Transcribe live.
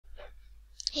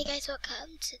Hey guys,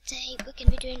 welcome. Today we're going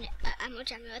to be doing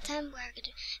Animaljam Mailtime, where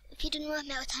if you don't know what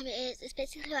Mailtime is, it's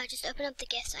basically I just open up the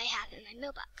gifts I have in my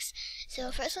mailbox.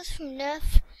 So first one's from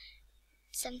Nerf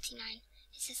 79.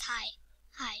 It says hi.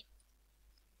 Hi.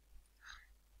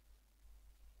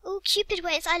 Oh, Cupid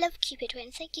wins. I love Cupid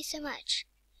wins. Thank you so much.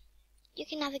 You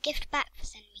can have a gift back for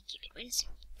sending me Cupid wins.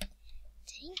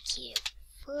 Thank you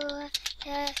for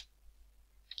the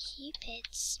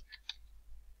Cupids.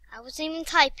 I wasn't even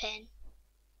typing.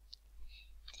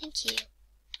 Thank you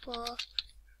for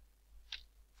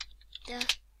the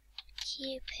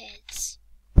Cupids.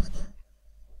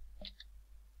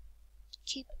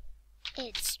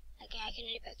 Cupids. Okay, I can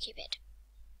read about Cupid.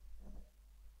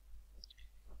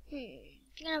 I'm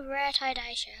gonna have a rare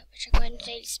tie-dye shirt, which I'm going to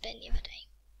daily spin the other day.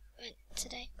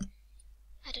 Today.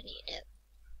 I don't need it.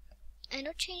 And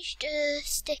I'll change the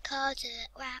sticker to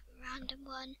random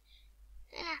one.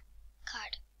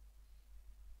 Card.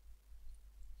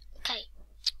 Okay.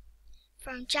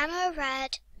 From Jammer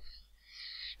Red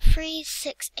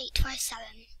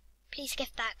 36857. Please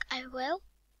give back. I will.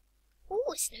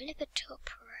 Oh, it's no liquid top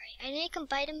right. I know you can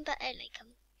buy them, but I like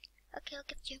them. Okay, I'll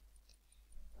give you.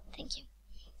 Thank you.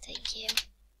 Thank you.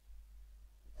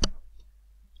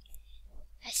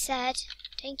 I said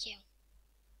thank you.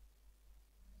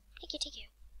 Thank you, thank you.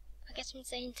 I guess I'm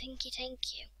saying thank you,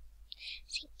 thank you.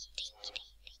 Thank you, thank you, thank you.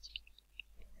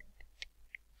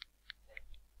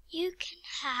 You can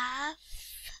have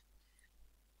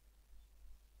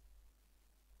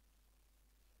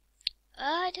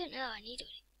I don't know, I need that.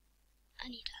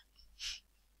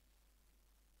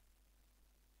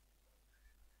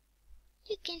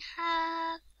 You can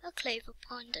have a clover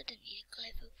pond. I don't need a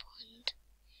clover pond.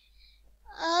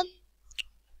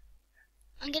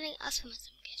 I'm gonna ask for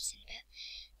some gifts in a bit.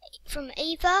 From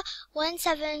Eva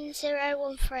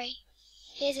 17013.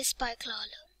 Here's a spike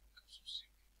lol.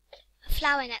 A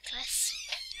flower necklace.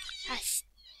 That's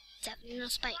definitely not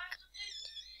a spike.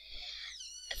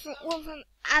 One from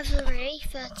Avery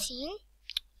 13.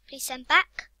 Please send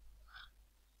back.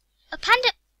 A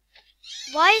panda.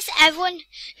 Why is everyone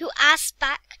who asks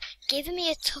back giving me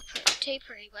a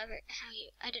topiary, whatever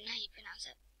I don't know how you pronounce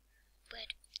it.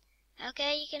 Weird.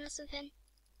 Okay, you can have something.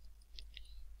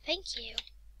 Thank you.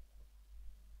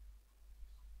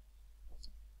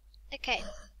 Okay.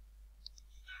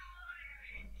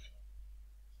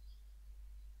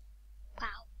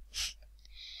 Wow.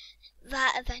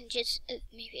 That Avengers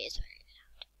movie is very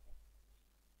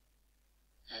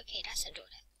loud. Okay, that's a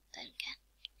daughter. I don't care.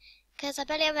 Because I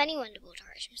barely have any Wonderbolt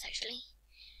items actually.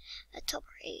 A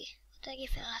topiary. What did I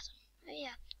give for the last one? Oh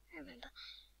yeah, I remember.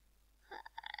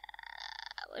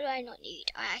 What do I not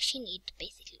need? I actually need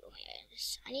basically all my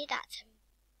items. I need that to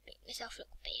make myself look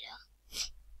better.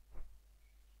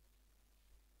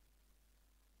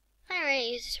 I don't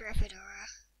really use this for a fedora.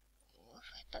 Oh,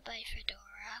 bye-bye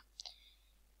fedora.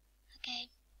 Okay.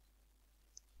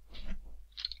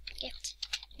 Gift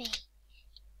me.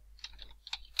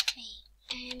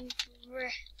 I'm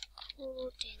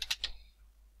recording.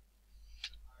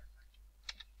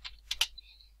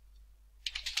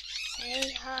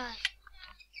 Say hi.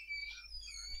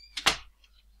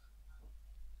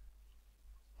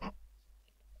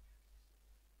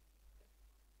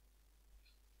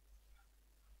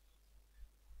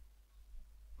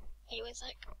 Anyways,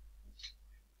 like.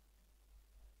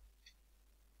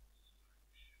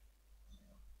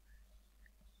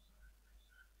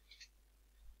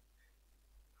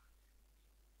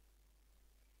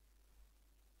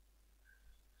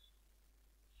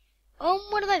 On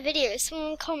one of my videos,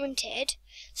 someone commented,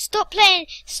 stop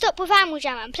with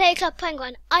Animaljam and play Club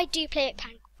Penguin. I do play at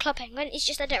Club Penguin, it's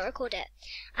just I don't record it.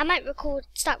 I might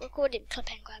start recording Club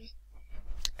Penguin,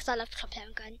 because I love Club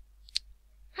Penguin.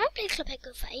 I haven't played Club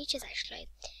Penguin for ages, actually.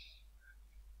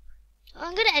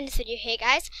 I'm going to end this video here,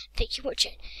 guys. Thank you for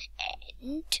watching.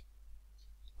 End.